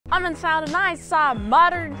I'm in sound and I saw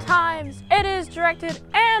Modern Times. It is directed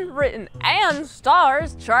and written and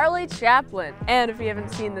stars Charlie Chaplin. And if you haven't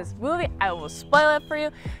seen this movie, I will spoil it for you.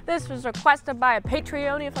 This was requested by a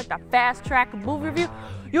Patreon. If you like to fast track movie review,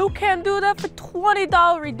 you can do that for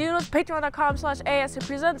 $20. Redeem us,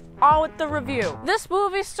 patreon.com/ASEPresents, all with the review. This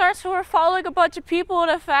movie starts with we're following a bunch of people in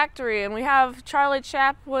a factory, and we have Charlie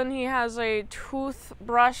Chaplin. He has a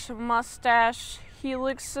toothbrush mustache. He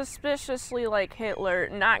looks suspiciously like Hitler,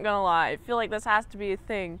 not gonna lie. I feel like this has to be a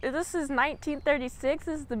thing. This is 1936,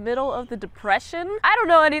 this is the middle of the Depression. I don't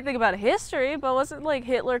know anything about history, but wasn't like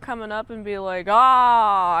Hitler coming up and be like,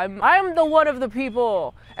 I'm the one of the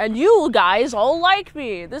people, and you guys all like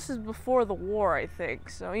me. This is before the war, I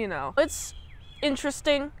think, so you know. It's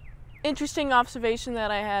interesting observation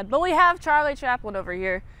that I had. But we have Charlie Chaplin over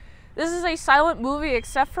here. This is a silent movie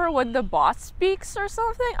except for when the boss speaks or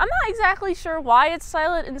something. I'm not exactly sure why it's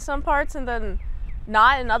silent in some parts and then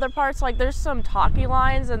not in other parts. Like there's some talkie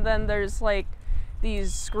lines and then there's like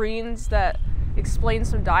these screens that explain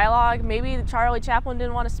some dialogue. Maybe Charlie Chaplin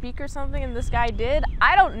didn't want to speak or something and this guy did.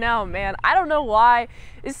 I don't know, man. I don't know why.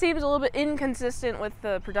 It seems a little bit inconsistent with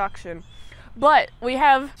the production. But we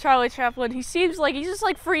have Charlie Chaplin. He seems like he's just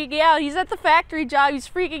like freaking out. He's at the factory job. He's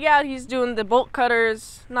freaking out. He's doing the bolt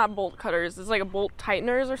cutters, not bolt cutters. It's like a bolt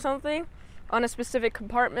tighteners or something on a specific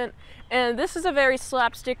compartment. And this is a very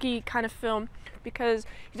slapsticky kind of film because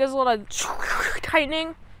he does a lot of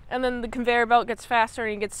tightening. And then the conveyor belt gets faster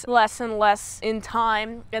and he gets less and less in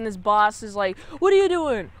time. And his boss is like, what are you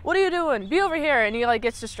doing? What are you doing? Be over here. And he like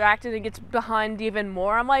gets distracted and gets behind even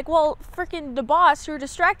more. I'm like, well, freaking the boss, you're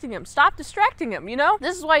distracting him. Stop distracting him, you know?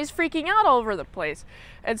 This is why he's freaking out all over the place.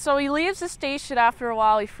 And so he leaves the station after a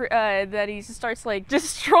while. Then he starts like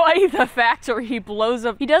destroying the factory. He blows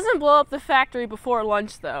up. He doesn't blow up the factory before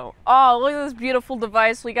lunch though. Oh, look at this beautiful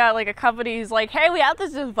device. We got like a company who's like, hey, we have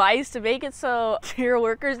this device to make it so your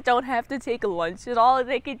workers don't have to take lunch at all.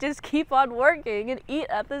 They can just keep on working and eat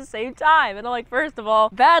at the same time. And I'm like, first of all,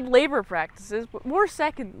 bad labor practices. But more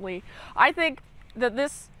secondly, I think that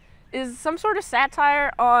this is some sort of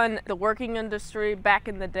satire on the working industry back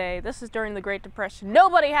in the day. This is during the Great Depression.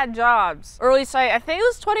 Nobody had jobs. Or at least I think it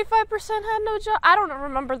was 25% had no job. I don't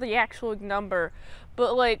remember the actual number.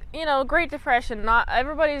 But like, you know, Great Depression, not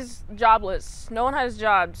everybody's jobless. No one has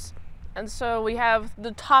jobs. And so we have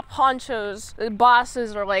the top honchos, the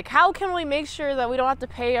bosses are like, how can we make sure that we don't have to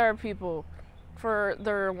pay our people for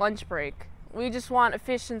their lunch break? We just want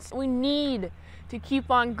efficiency. We need to keep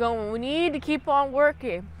on going. We need to keep on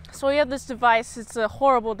working. So we have this device. It's a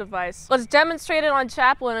horrible device. Let's demonstrate it on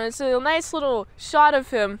Chaplin. And it's a nice little shot of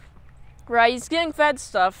him, right? He's getting fed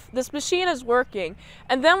stuff. This machine is working.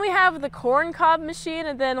 And then we have the corn cob machine.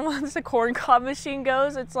 And then once the corn cob machine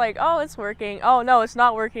goes, it's like, oh, it's working. Oh, no, it's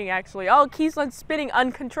not working, actually. Oh, it keeps on spinning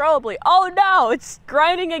uncontrollably. Oh, no, it's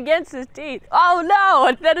grinding against his teeth. Oh, no.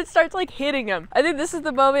 And then it starts, like, hitting him. I think this is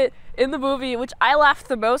the moment in the movie which I laughed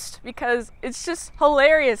the most because it's just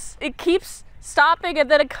hilarious. It keeps stopping and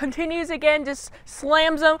then it continues again, just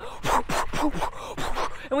slams him.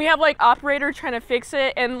 And we have like operator trying to fix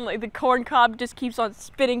it and like the corn cob just keeps on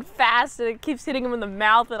spinning fast and it keeps hitting him in the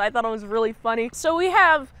mouth, and I thought it was really funny. So we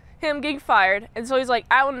have him getting fired, and so he's like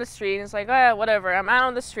out on the street and it's like, oh, whatever, I'm out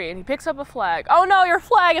on the street, and he picks up a flag. Oh no, your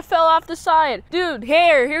flag, it fell off the side. Dude,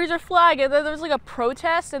 here's your flag. And then there's like a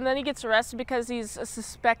protest, and then he gets arrested because he's a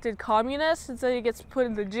suspected communist, and so he gets put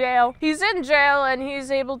into jail. He's in jail and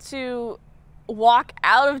he's able to walk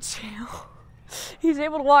out of jail. He's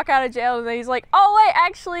able to walk out of jail, and then he's like, oh wait,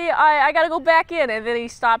 actually I gotta go back in. And then he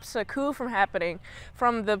stops a coup from happening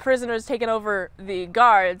from the prisoners taking over the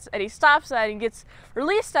guards, and he stops that and gets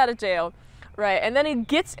released out of jail, right? And then he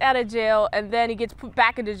gets out of jail and then he gets put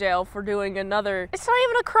back into jail for doing another, it's not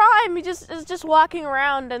even a crime, he just is just walking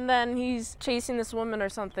around, and then he's chasing this woman or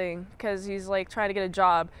something because he's like trying to get a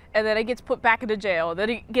job, and then he gets put back into jail. Then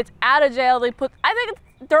he gets out of jail, I think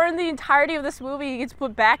during the entirety of this movie, he gets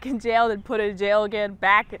put back in jail, then put in jail again,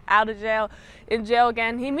 back out of jail, in jail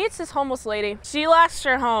again. He meets this homeless lady. She lost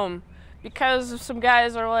her home because some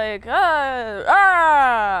guys are like,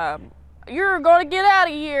 you're gonna get out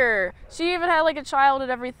of here. She even had like a child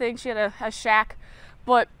and everything. She had a shack,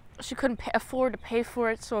 but she couldn't afford to pay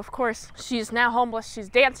for it. So of course, she's now homeless. She's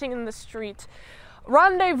dancing in the street,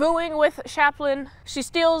 rendezvousing with Chaplin. She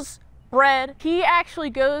steals bread. He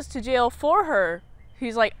actually goes to jail for her.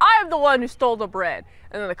 He's like, I'm the one who stole the bread.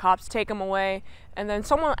 And then the cops take him away. And then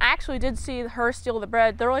someone actually did see her steal the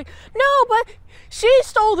bread. They're like, no, but she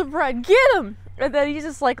stole the bread, get him. And then he's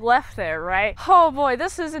just like left there, right? Oh boy,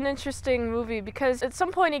 this is an interesting movie because at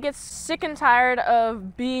some point he gets sick and tired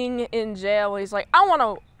of being in jail. He's like, I want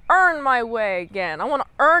to earn my way again. I want to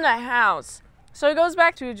earn a house. So he goes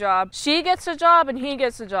back to a job. She gets a job and he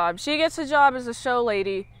gets a job. She gets a job as a show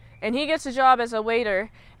lady and he gets a job as a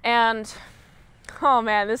waiter. And oh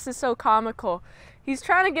man, this is so comical. He's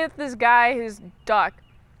trying to get this guy his duck.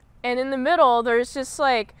 And in the middle, there's just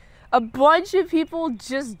like a bunch of people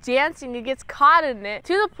just dancing. He gets caught in it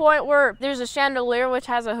to the point where there's a chandelier which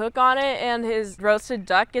has a hook on it and his roasted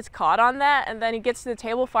duck gets caught on that, and then he gets to the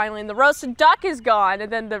table finally and the roasted duck is gone, and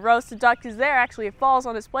then the roasted duck is there. Actually, it falls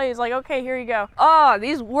on his plate. He's like, okay, here you go. Oh,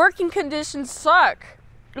 these working conditions suck.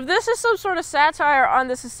 If this is some sort of satire on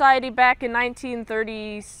the society back in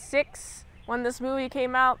 1936 when this movie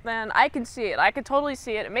came out, then I can see it. I can totally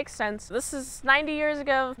see it. It makes sense. This is 90 years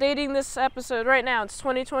ago. Dating this episode right now, it's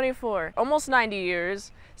 2024. Almost 90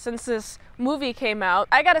 years since this movie came out.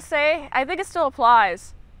 I gotta say, I think it still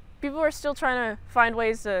applies. People are still trying to find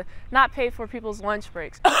ways to not pay for people's lunch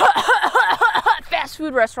breaks. Fast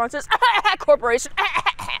food restaurants, corporation.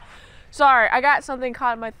 Sorry, I got something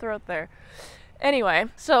caught in my throat there. Anyway,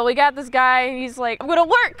 so we got this guy, and he's like, I'm gonna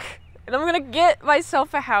work, and I'm gonna get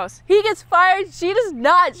myself a house. He gets fired, she does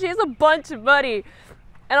not. She has a bunch of money.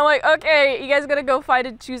 And I'm like, okay, you guys gotta go find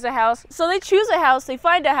and choose a house. So they choose a house, they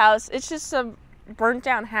find a house. It's just some burnt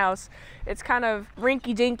down house. It's kind of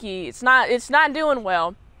rinky dinky. It's not doing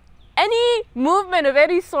well. Any movement of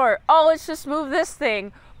any sort, oh, let's just move this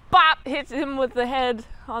thing. Bop, hits him with the head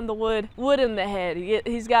on the wood in the head.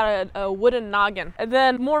 He's got a wooden noggin. And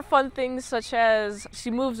then more fun things such as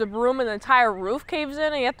she moves a broom and the entire roof caves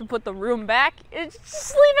in and you have to put the room back.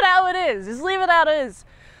 Just leave it how it is. Just leave it how it is.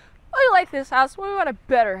 Oh, you like this house? Well, we want a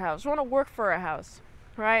better house. We want to work for a house,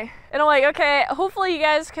 right? And I'm like, okay, hopefully you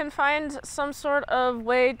guys can find some sort of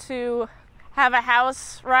way to have a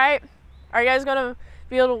house, right? Are you guys gonna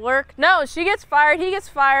be able to work? No, she gets fired, he gets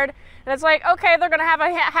fired. And it's like, okay, they're gonna have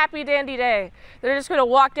a happy dandy day. They're just gonna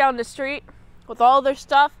walk down the street with all their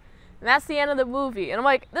stuff, and that's the end of the movie. And I'm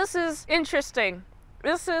like, this is interesting.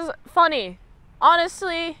 This is funny.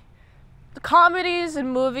 Honestly, the comedies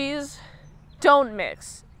and movies don't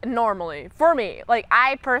mix normally, for me. Like,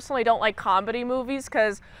 I personally don't like comedy movies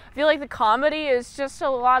because I feel like the comedy is just a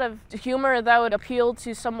lot of humor that would appeal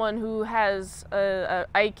to someone who has a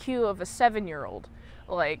IQ of a 7-year-old.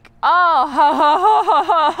 Like, oh, ha ha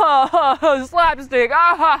ha ha ha ha, slapstick,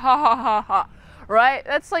 ah ha ha ha ha ha, right?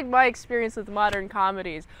 That's like my experience with modern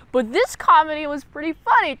comedies. But this comedy was pretty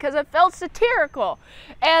funny because it felt satirical,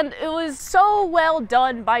 and it was so well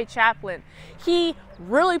done by Chaplin. He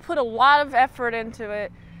really put a lot of effort into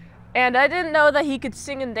it, and I didn't know that he could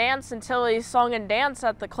sing and dance until he sung and danced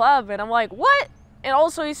at the club, and I'm like, what? And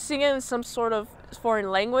also he's singing some sort of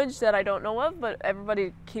foreign language that I don't know of, but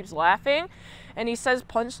everybody keeps laughing. And he says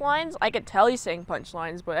punchlines. I could tell he's saying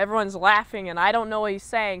punchlines, but everyone's laughing and I don't know what he's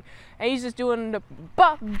saying. And he's just doing the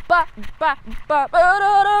ba ba ba ba ba.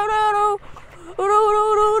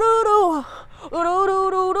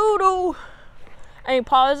 And he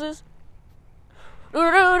pauses. I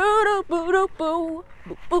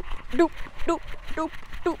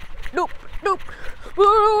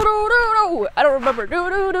don't remember the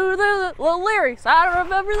lyrics. I don't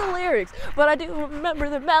remember the lyrics, but I do remember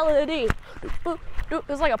the melody. It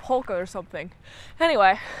was like a polka or something.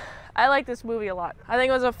 Anyway, I like this movie a lot. I think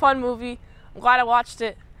it was a fun movie. I'm glad I watched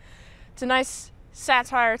it. It's a nice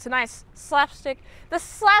satire. It's a nice slapstick. The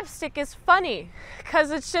slapstick is funny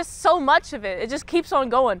because it's just so much of it. It just keeps on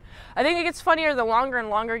going. I think it gets funnier the longer and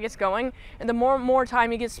longer it gets going, and the more and more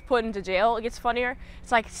time he gets put into jail, it gets funnier.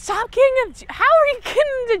 It's like, stop getting how are you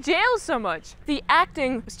getting into jail so much? The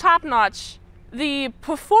acting was top notch. The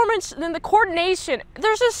performance and the coordination.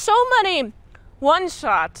 There's just so many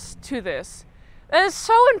one-shots to this. And it's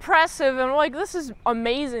so impressive, and I'm like, this is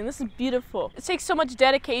amazing, this is beautiful. It takes so much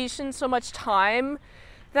dedication, so much time,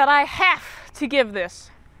 that I have to give this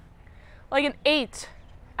like an 8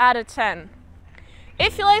 out of 10.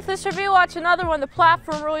 If you like this review, watch another one. The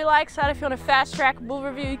platform really likes that. If you want a fast track movie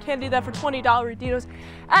review, you can do that for $20 redeems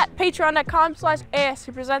at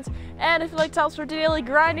patreon.com/ASEPresents. And if you like to help support the daily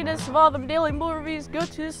grindiness of all them daily movie reviews, go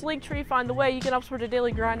to this link tree, find the way you can help support the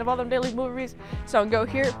daily grind of all them daily movie reviews. So go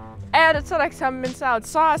here. And until next time, mint salad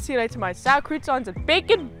sauce. See you later to my sour croutons and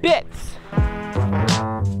bacon bits.